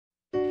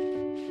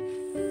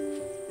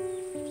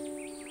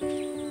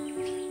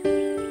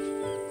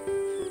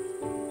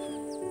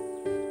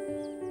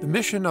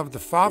mission of the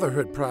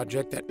Fatherhood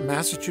Project at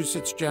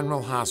Massachusetts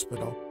General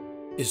Hospital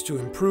is to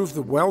improve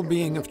the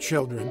well-being of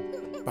children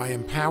by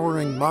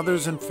empowering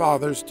mothers and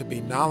fathers to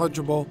be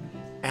knowledgeable,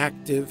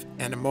 active,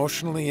 and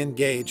emotionally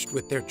engaged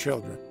with their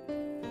children.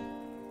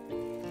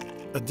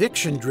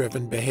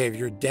 Addiction-driven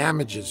behavior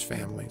damages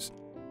families.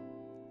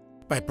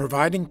 By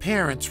providing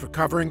parents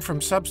recovering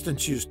from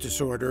substance use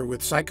disorder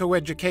with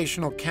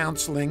psychoeducational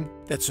counseling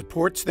that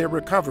supports their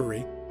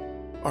recovery,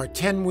 our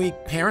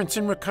 10-week Parents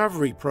in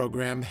Recovery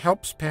program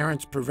helps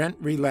parents prevent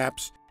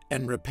relapse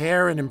and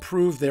repair and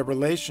improve their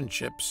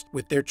relationships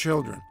with their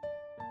children.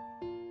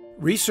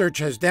 Research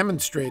has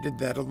demonstrated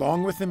that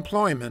along with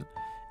employment,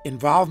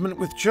 involvement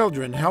with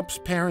children helps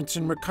parents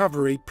in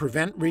recovery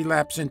prevent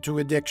relapse into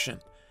addiction,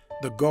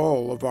 the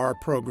goal of our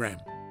program.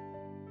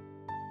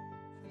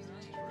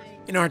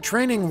 In our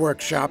training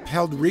workshop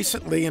held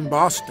recently in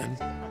Boston,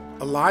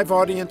 a live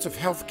audience of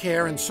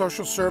healthcare and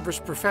social service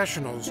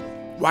professionals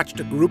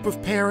watched a group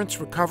of parents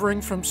recovering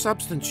from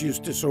substance use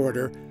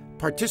disorder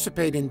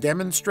participate in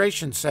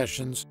demonstration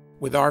sessions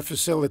with our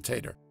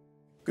facilitator.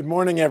 Good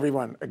morning,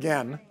 everyone,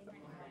 again.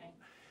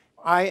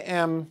 I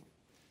am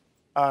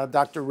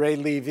Dr. Ray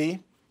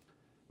Levy.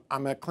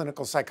 I'm a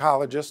clinical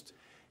psychologist.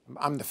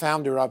 I'm the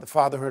founder of the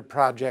Fatherhood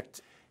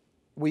Project.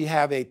 We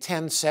have a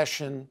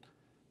 10-session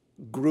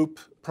group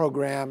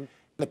program,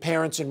 the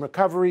Parents in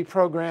Recovery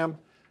program.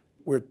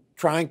 We're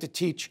trying to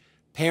teach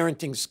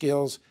parenting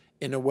skills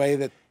in a way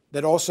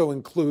that also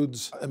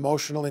includes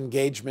emotional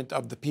engagement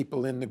of the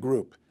people in the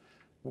group.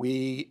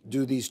 We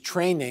do these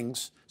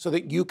trainings so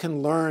that you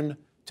can learn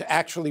to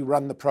actually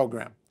run the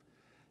program.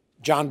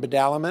 John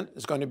Badalament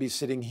is going to be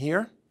sitting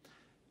here.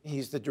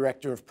 He's the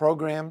director of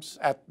programs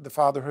at the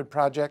Fatherhood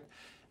Project.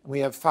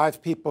 We have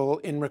 5 people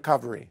in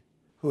recovery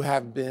who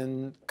have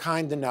been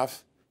kind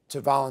enough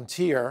to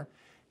volunteer.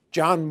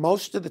 John,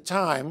 most of the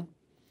time,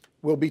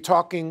 will be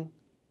talking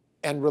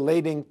and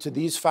relating to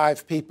these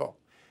 5 people.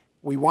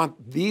 We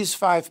want these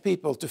 5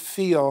 people to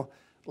feel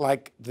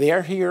like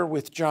they're here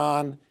with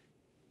John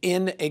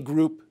in a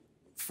group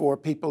for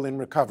people in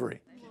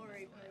recovery.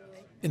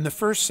 In the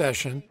first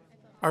session,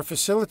 our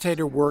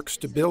facilitator works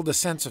to build a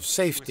sense of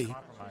safety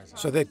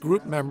so that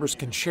group members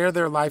can share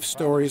their life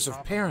stories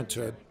of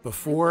parenthood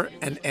before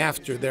and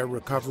after their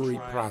recovery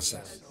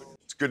process.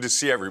 It's good to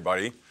see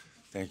everybody.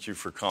 Thank you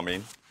for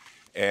coming.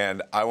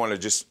 And I want to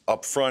just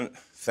up front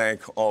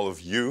thank all of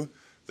you,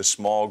 the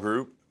small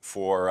group,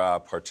 for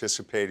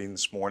participating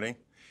this morning.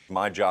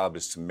 My job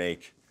is to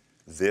make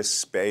this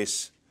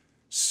space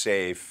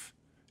safe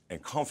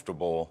and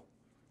comfortable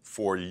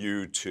for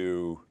you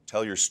to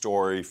tell your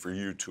story, for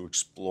you to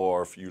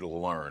explore, for you to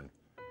learn.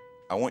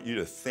 I want you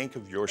to think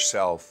of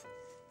yourself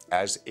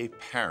as a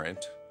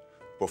parent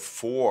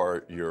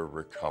before your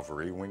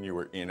recovery, when you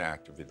were in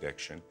active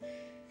addiction.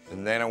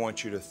 And then I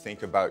want you to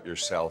think about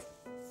yourself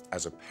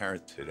as a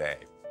parent today.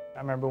 I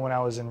remember when I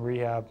was in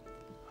rehab,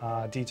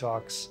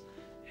 detox,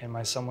 and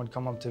my son would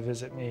come up to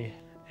visit me,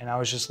 and I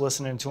was just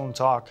listening to him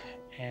talk.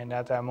 And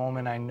at that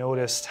moment, I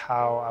noticed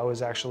how I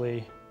was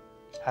actually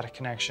had a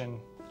connection.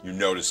 You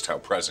noticed how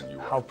present you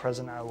were. How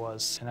present I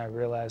was, and I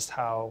realized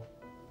how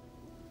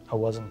I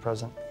wasn't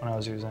present when I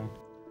was using.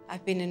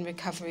 I've been in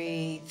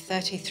recovery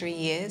 33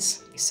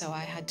 years, so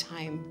I had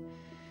time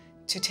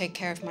to take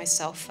care of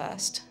myself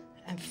first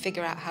and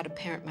figure out how to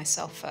parent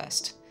myself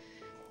first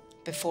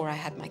before I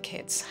had my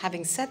kids.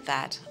 Having said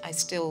that, I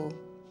still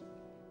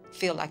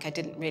feel like I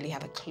didn't really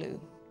have a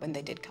clue when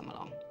they did come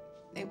along.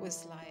 It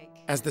was like...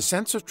 As the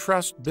sense of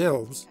trust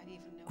builds,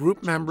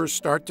 group members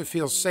start to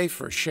feel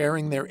safer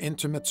sharing their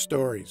intimate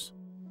stories.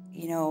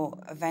 You know,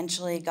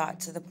 eventually got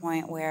to the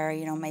point where,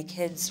 my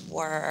kids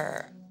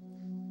were,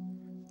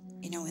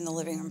 in the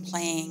living room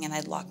playing, and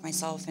I'd lock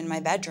myself in my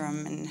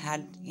bedroom and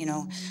had,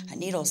 a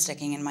needle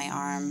sticking in my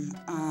arm.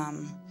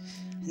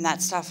 And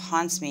that stuff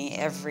haunts me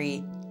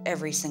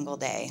every single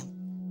day.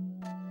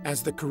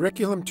 As the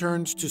curriculum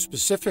turns to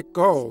specific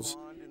goals,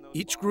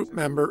 each group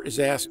member is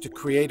asked to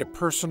create a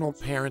personal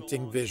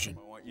parenting vision.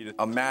 I want you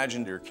to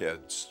imagine your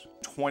kids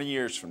 20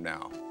 years from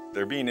now.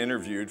 They're being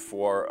interviewed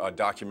for a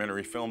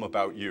documentary film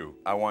about you.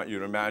 I want you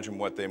to imagine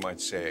what they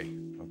might say,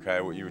 okay?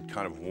 What you would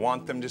kind of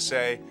want them to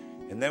say,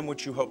 and then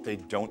what you hope they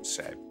don't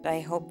say. I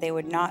hope they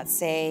would not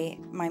say,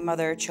 my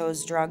mother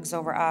chose drugs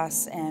over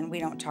us and we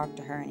don't talk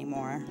to her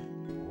anymore.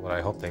 What I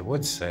hope they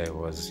would say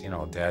was,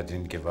 Dad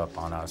didn't give up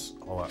on us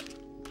or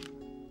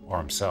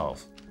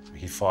himself.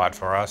 He fought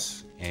for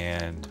us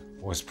and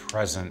was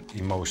present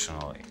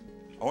emotionally.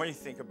 I want you to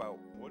think about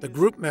the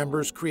group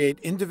members create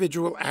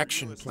individual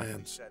action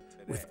plans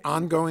with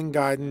ongoing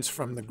guidance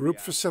from the group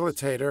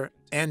facilitator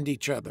and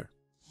each other.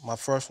 My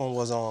first one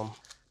was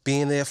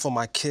being there for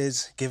my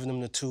kids, giving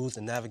them the tools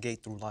to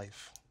navigate through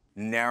life.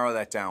 Narrow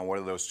that down. What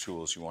are those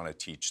tools you want to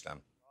teach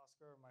them?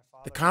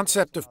 The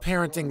concept of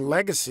parenting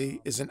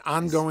legacy is an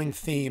ongoing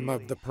theme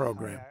of the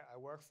program.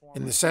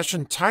 In the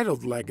session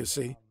titled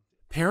Legacy,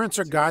 Parents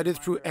are guided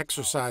through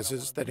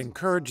exercises that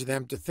encourage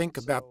them to think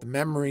about the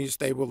memories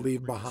they will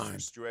leave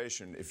behind.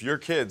 If your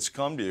kids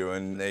come to you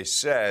and they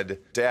said,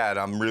 Dad,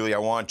 I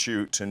want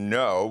you to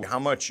know how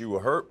much you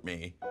hurt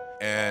me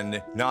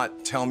and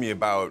not tell me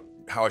about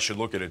how I should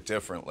look at it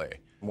differently,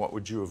 what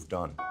would you have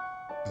done?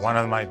 One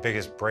of my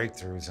biggest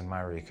breakthroughs in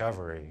my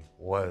recovery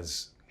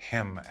was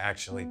him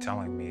actually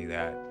telling me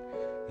that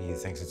he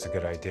thinks it's a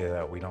good idea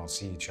that we don't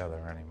see each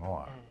other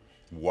anymore.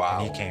 Wow.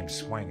 And he came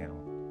swinging,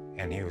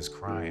 and he was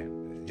crying.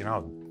 You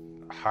know,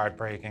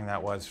 heartbreaking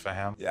that was for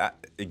him. Yeah,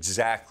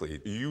 exactly.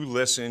 You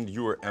listened,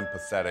 you were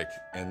empathetic,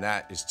 and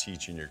that is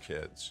teaching your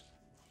kids.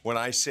 When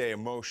I say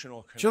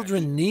emotional connection,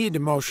 children need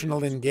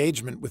emotional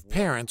engagement with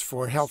parents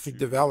for healthy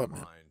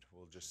development.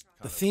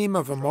 The theme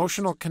of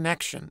emotional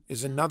connection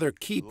is another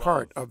key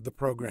part of the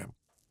program.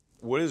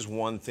 What is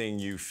one thing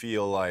you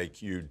feel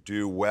like you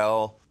do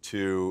well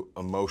to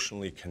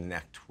emotionally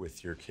connect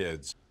with your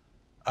kids?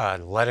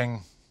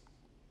 Letting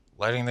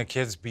the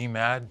kids be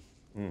mad,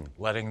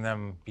 letting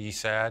them be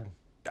sad.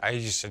 I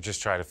used to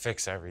just try to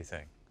fix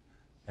everything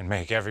and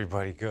make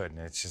everybody good. And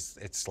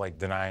it's like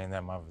denying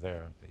them of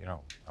their,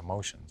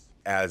 emotions.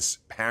 As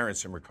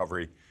Parents in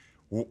recovery,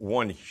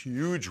 one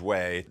huge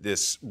way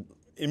this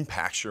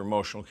impacts your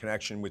emotional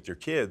connection with your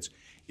kids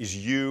is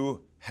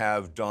you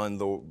have done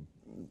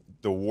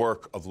the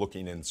work of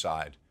looking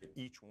inside.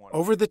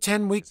 Over the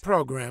 10-week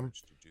program,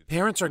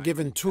 parents are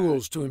given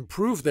tools to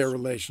improve their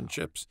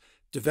relationships,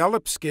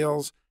 develop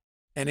skills,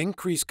 and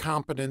increase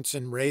competence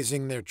in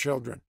raising their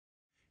children.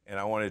 And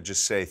I want to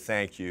just say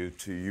thank you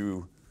to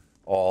you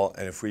all,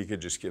 and if we could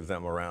just give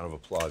them a round of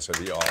applause,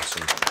 that'd be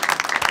awesome.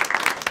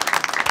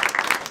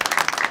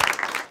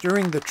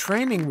 During the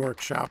training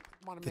workshop,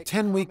 the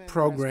 10-week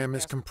program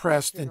is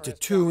compressed into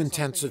 2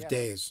 intensive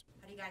days.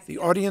 The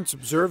audience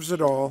observes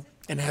it all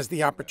and has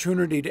the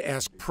opportunity to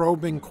ask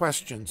probing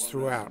questions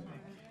throughout.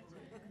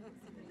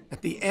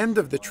 At the end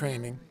of the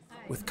training,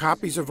 with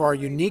copies of our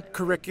unique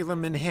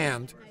curriculum in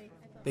hand,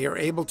 they are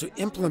able to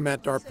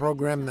implement our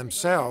program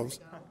themselves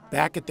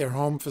back at their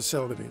home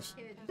facilities.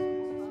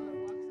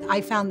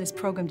 I found this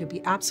program to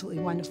be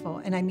absolutely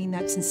wonderful, and I mean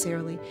that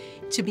sincerely.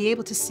 To be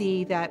able to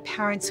see that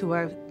parents who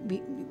are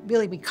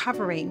really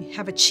recovering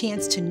have a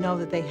chance to know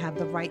that they have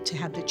the right to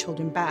have their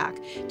children back,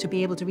 to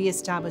be able to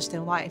reestablish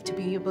their life, to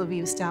be able to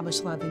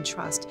reestablish love and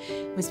trust,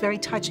 was very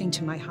touching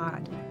to my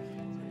heart.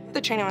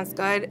 The training was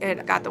good.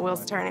 It got the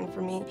wheels turning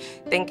for me,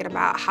 thinking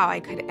about how I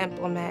could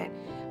implement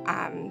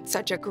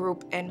such a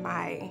group in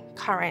my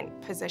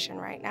current position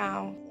right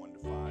now.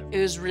 It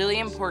was really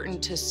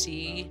important to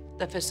see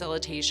the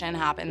facilitation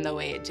happen the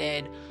way it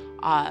did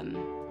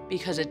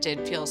because it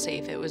did feel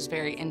safe. It was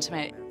very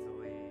intimate.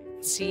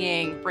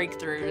 Seeing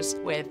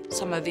breakthroughs with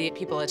some of the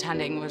people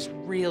attending was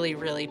really,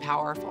 really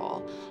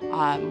powerful.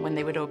 When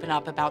they would open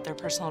up about their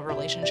personal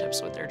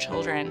relationships with their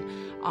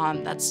children,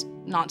 that's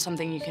not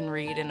something you can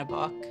read in a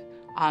book.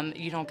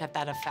 You don't get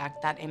that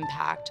effect, that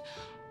impact.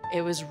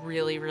 It was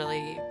really,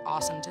 really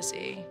awesome to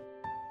see.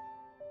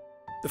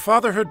 The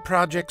Fatherhood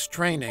Project's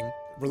training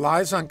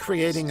relies on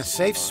creating a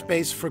safe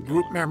space for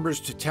group members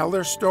to tell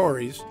their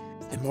stories,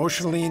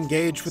 emotionally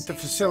engage with the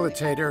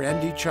facilitator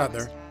and each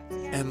other,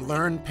 and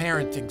learn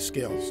parenting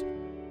skills.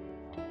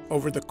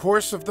 Over the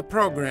course of the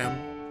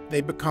program,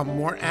 they become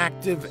more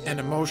active and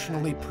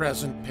emotionally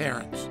present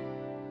parents.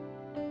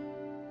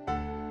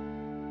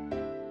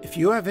 If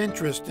you have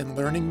interest in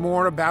learning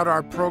more about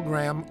our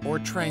program or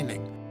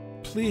training,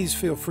 please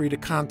feel free to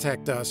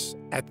contact us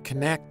at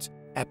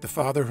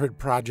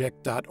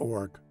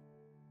connect@thefatherhoodproject.org.